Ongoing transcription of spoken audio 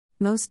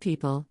Most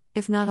people,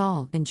 if not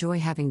all, enjoy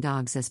having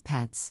dogs as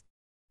pets.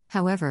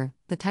 However,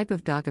 the type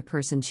of dog a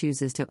person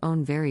chooses to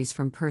own varies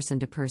from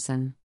person to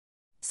person.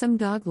 Some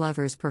dog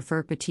lovers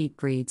prefer petite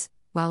breeds,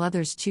 while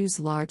others choose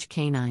large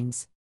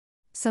canines.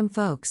 Some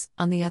folks,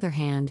 on the other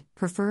hand,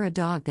 prefer a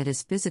dog that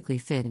is physically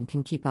fit and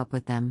can keep up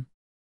with them.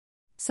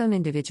 Some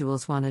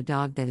individuals want a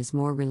dog that is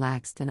more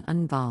relaxed and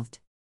uninvolved.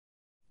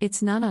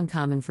 It's not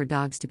uncommon for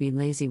dogs to be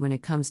lazy when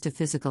it comes to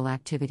physical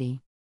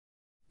activity.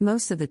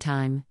 Most of the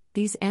time,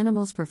 these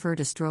animals prefer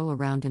to stroll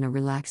around in a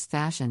relaxed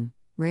fashion,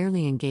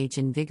 rarely engage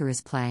in vigorous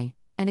play,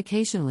 and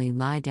occasionally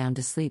lie down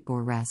to sleep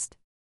or rest.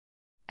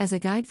 As a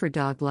guide for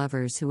dog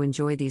lovers who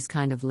enjoy these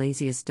kind of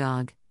laziest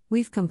dog,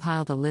 we've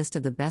compiled a list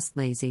of the best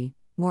lazy,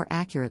 more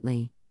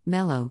accurately,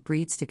 mellow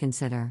breeds to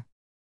consider.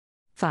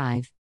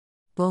 5.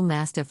 Bull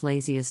Mastiff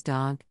laziest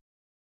dog.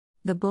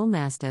 The Bull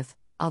Mastiff,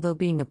 although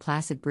being a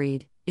placid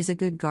breed, is a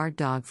good guard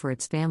dog for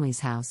its family's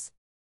house.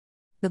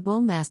 The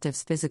Bull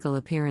Mastiff's physical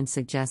appearance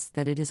suggests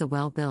that it is a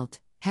well-built,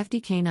 hefty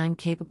canine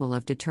capable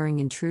of deterring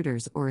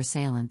intruders or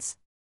assailants.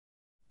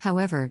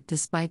 However,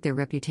 despite their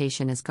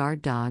reputation as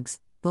guard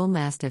dogs, Bull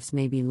Mastiffs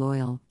may be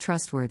loyal,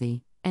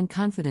 trustworthy, and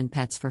confident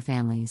pets for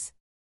families.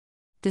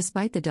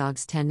 Despite the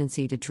dog's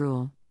tendency to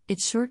drool,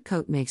 its short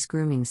coat makes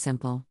grooming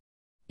simple.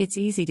 It's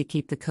easy to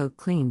keep the coat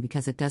clean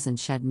because it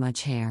doesn't shed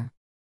much hair.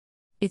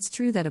 It's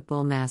true that a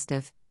Bull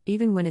Mastiff,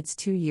 even when it's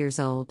 2 years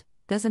old,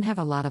 doesn't have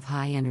a lot of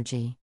high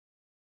energy.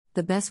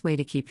 The best way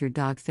to keep your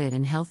dog fit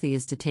and healthy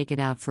is to take it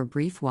out for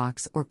brief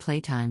walks or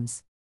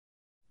playtimes.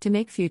 To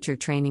make future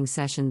training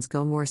sessions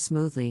go more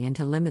smoothly and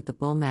to limit the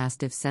Bull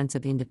Mastiff's sense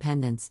of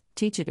independence,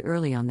 teach it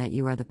early on that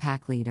you are the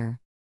pack leader.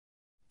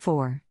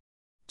 4.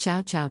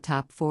 Chow Chow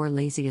Top 4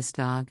 Laziest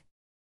Dog.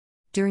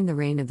 During the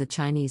reign of the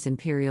Chinese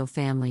imperial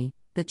family,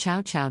 the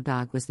Chow Chow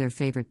dog was their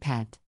favorite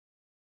pet.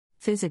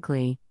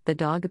 Physically, the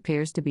dog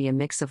appears to be a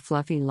mix of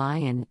fluffy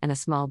lion and a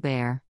small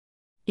bear.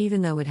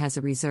 Even though it has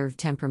a reserved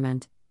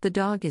temperament, the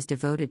dog is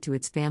devoted to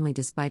its family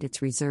despite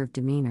its reserved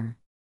demeanor.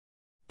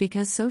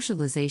 Because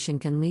socialization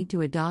can lead to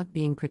a dog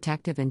being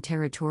protective and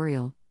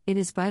territorial, it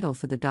is vital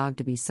for the dog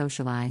to be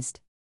socialized.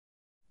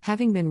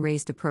 Having been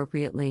raised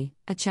appropriately,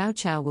 a Chow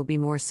Chow will be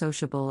more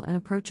sociable and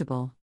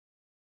approachable.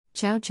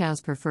 Chow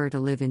Chows prefer to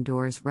live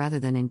indoors rather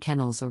than in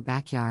kennels or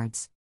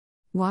backyards.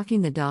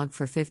 Walking the dog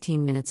for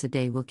 15 minutes a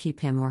day will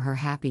keep him or her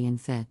happy and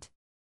fit.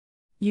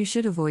 You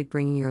should avoid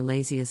bringing your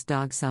laziest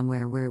dog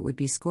somewhere where it would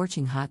be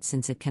scorching hot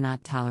since it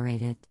cannot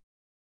tolerate it.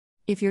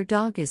 If your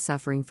dog is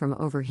suffering from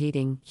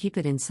overheating, keep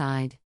it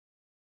inside.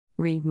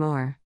 Read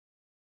more.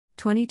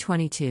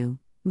 2022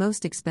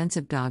 Most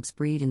Expensive Dogs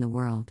Breed in the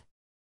World.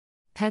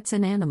 Pets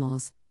and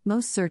Animals,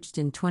 most searched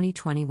in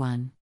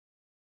 2021.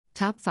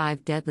 Top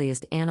 5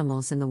 Deadliest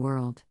Animals in the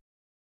World.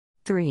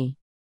 3.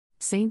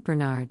 Saint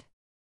Bernard.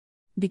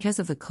 Because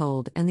of the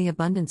cold and the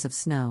abundance of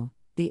snow,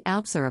 the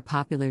Alps are a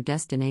popular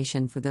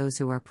destination for those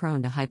who are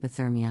prone to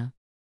hypothermia.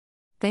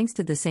 Thanks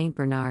to the Saint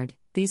Bernard,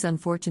 these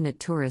unfortunate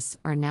tourists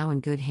are now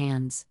in good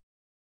hands.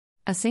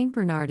 A Saint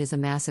Bernard is a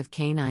massive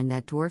canine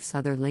that dwarfs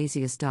other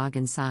laziest dog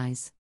in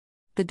size.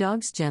 The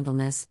dog's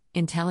gentleness,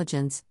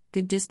 intelligence,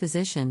 good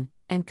disposition,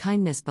 and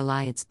kindness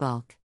belie its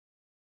bulk.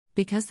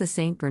 Because the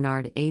Saint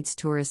Bernard aids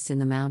tourists in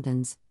the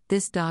mountains,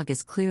 this dog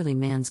is clearly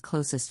man's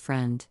closest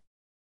friend.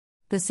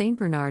 The Saint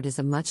Bernard is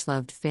a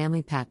much-loved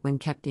family pet when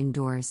kept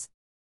indoors.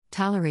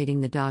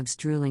 Tolerating the dog's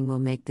drooling will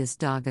make this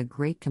dog a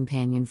great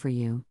companion for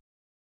you.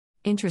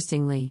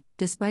 Interestingly,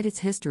 despite its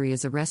history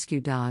as a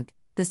rescue dog,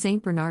 the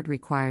Saint Bernard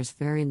requires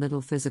very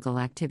little physical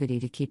activity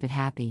to keep it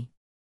happy.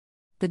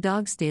 The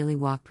dog's daily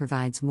walk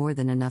provides more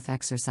than enough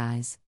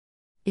exercise.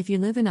 If you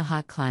live in a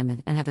hot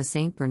climate and have a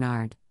Saint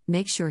Bernard,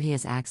 make sure he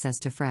has access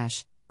to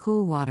fresh,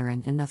 cool water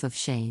and enough of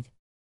shade.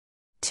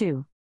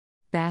 2.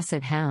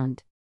 Basset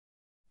Hound.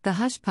 The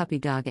hush puppy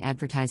dog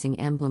advertising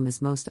emblem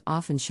is most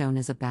often shown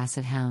as a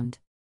Basset Hound.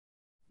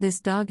 This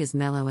dog is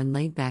mellow and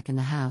laid back in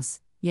the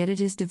house, yet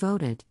it is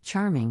devoted,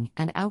 charming,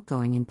 and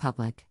outgoing in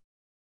public.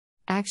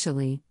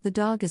 Actually, the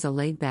dog is a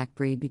laid-back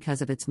breed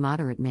because of its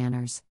moderate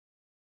manners.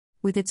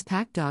 With its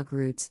pack dog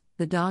roots,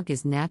 the dog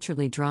is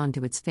naturally drawn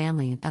to its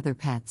family and other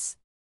pets.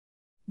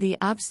 The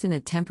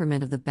obstinate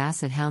temperament of the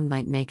Basset Hound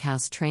might make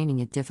house training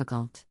it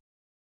difficult.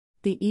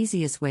 The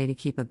easiest way to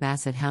keep a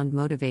Basset Hound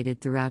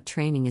motivated throughout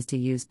training is to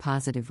use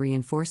positive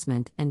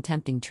reinforcement and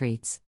tempting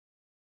treats.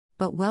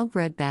 But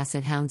well-bred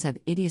Basset Hounds have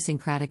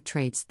idiosyncratic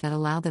traits that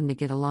allow them to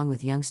get along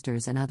with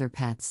youngsters and other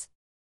pets.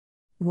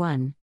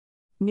 1.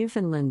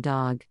 Newfoundland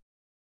Dog.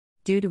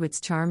 Due to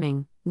its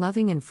charming,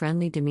 loving and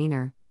friendly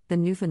demeanor, the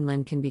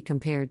Newfoundland can be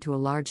compared to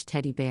a large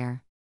teddy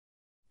bear.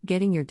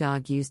 Getting your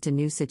dog used to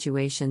new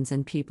situations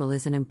and people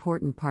is an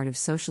important part of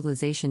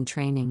socialization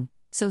training,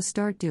 so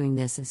start doing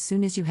this as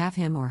soon as you have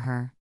him or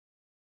her.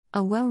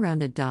 A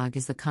well-rounded dog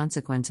is the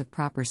consequence of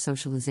proper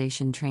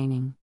socialization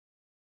training.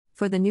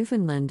 For the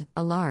Newfoundland,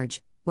 a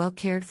large,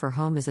 well-cared-for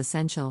home is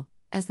essential,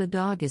 as the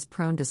dog is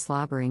prone to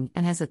slobbering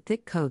and has a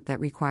thick coat that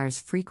requires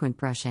frequent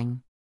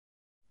brushing.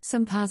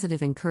 Some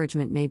positive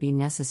encouragement may be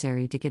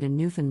necessary to get a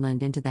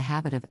Newfoundland into the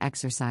habit of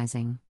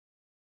exercising.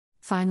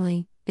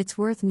 Finally, It's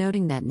worth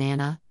noting that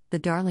Nana, the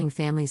Darling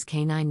family's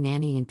canine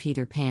nanny in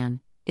Peter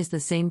Pan, is the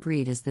same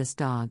breed as this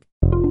dog.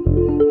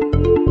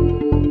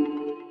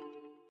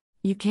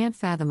 You can't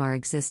fathom our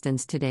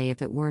existence today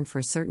if it weren't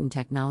for certain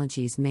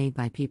technologies made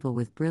by people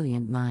with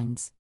brilliant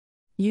minds.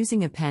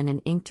 Using a pen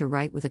and ink to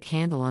write with a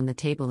candle on the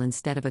table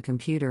instead of a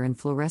computer and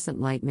fluorescent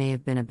light may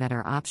have been a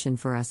better option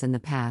for us in the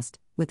past.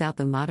 Without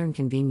the modern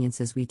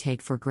conveniences we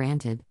take for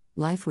granted,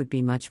 life would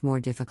be much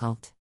more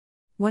difficult.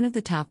 One of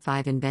the top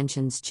 5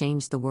 inventions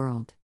changed the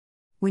world.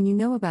 When you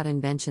know about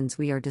inventions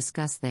we are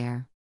discussed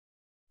there.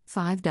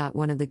 5.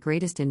 One of the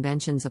greatest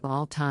inventions of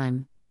all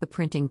time, the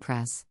printing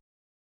press.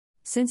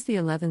 Since the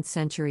 11th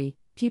century,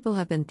 people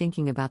have been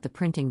thinking about the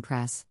printing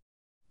press.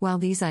 While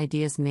these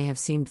ideas may have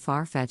seemed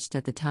far-fetched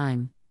at the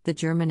time, the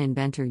German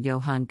inventor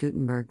Johann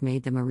Gutenberg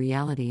made them a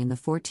reality in the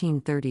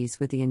 1430s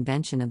with the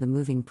invention of the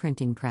moving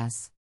printing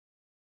press.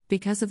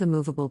 Because of the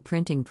movable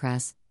printing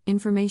press,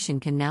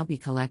 information can now be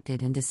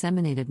collected and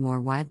disseminated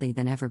more widely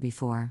than ever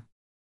before.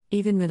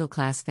 Even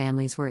middle-class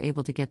families were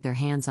able to get their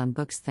hands on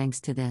books thanks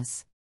to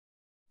this.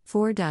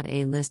 4.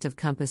 A list of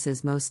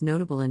Compass's most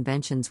notable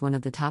inventions. One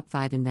of the top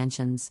 5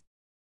 inventions.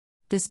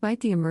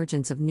 Despite the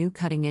emergence of new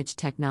cutting-edge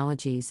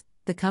technologies,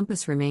 the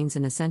compass remains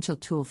an essential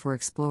tool for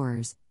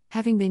explorers,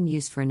 having been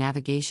used for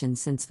navigation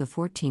since the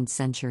 14th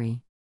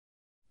century.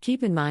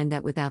 Keep in mind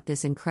that without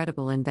this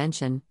incredible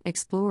invention,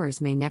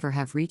 explorers may never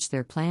have reached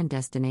their planned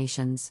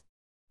destinations.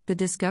 The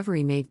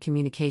discovery made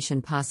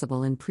communication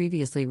possible in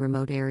previously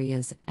remote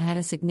areas and had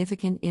a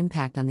significant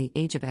impact on the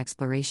age of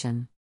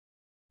exploration.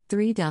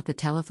 3. The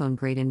telephone.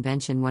 Great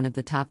invention. One of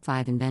the top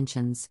 5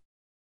 inventions.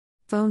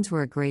 Phones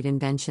were a great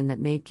invention that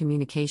made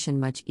communication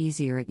much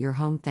easier at your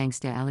home thanks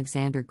to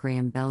Alexander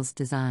Graham Bell's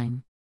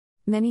design.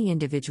 Many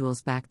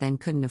individuals back then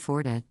couldn't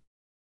afford it.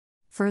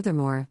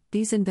 Furthermore,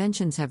 these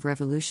inventions have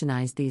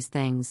revolutionized these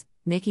things,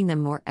 making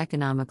them more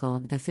economical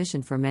and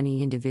efficient for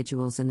many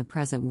individuals in the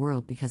present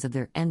world because of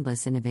their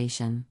endless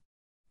innovation.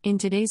 In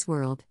today's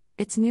world,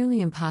 it's nearly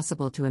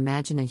impossible to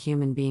imagine a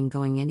human being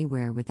going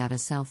anywhere without a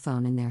cell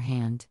phone in their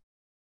hand.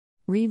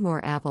 Read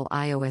more. Apple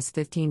iOS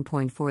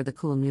 15.4. The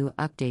cool new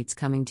updates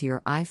coming to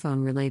your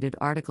iPhone. Related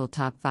article.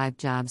 Top 5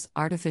 jobs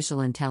artificial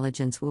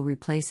intelligence will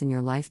replace in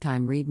your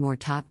lifetime. Read more.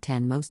 Top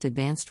 10 most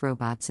advanced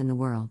robots in the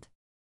world.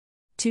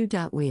 2.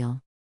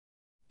 Wheel.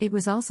 It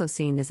was also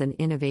seen as an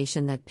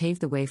innovation that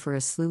paved the way for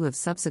a slew of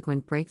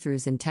subsequent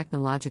breakthroughs in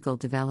technological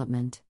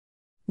development.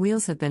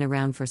 Wheels have been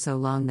around for so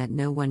long that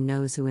no one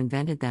knows who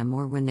invented them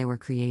or when they were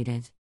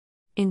created.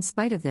 In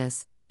spite of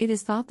this, it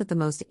is thought that the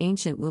most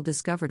ancient wheel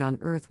discovered on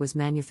Earth was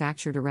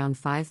manufactured around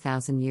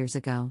 5,000 years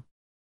ago.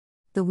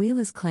 The wheel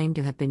is claimed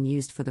to have been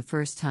used for the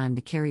first time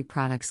to carry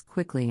products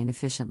quickly and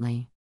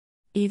efficiently.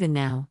 Even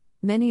now,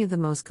 many of the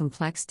most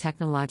complex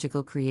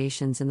technological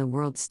creations in the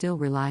world still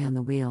rely on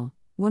the wheel,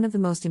 one of the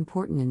most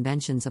important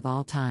inventions of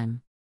all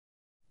time.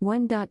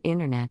 1.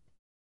 Internet.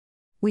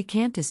 We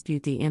can't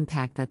dispute the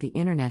impact that the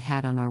Internet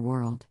had on our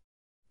world.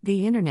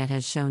 The Internet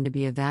has shown to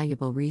be a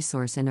valuable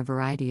resource in a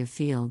variety of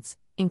fields,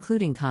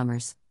 including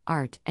commerce,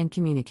 art, and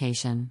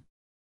communication.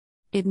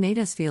 It made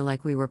us feel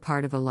like we were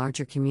part of a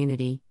larger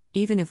community,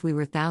 even if we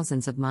were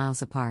thousands of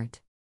miles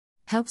apart.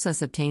 Helps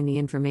us obtain the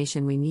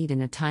information we need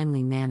in a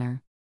timely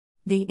manner.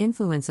 The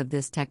influence of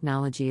this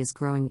technology is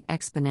growing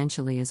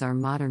exponentially as our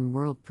modern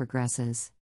world progresses.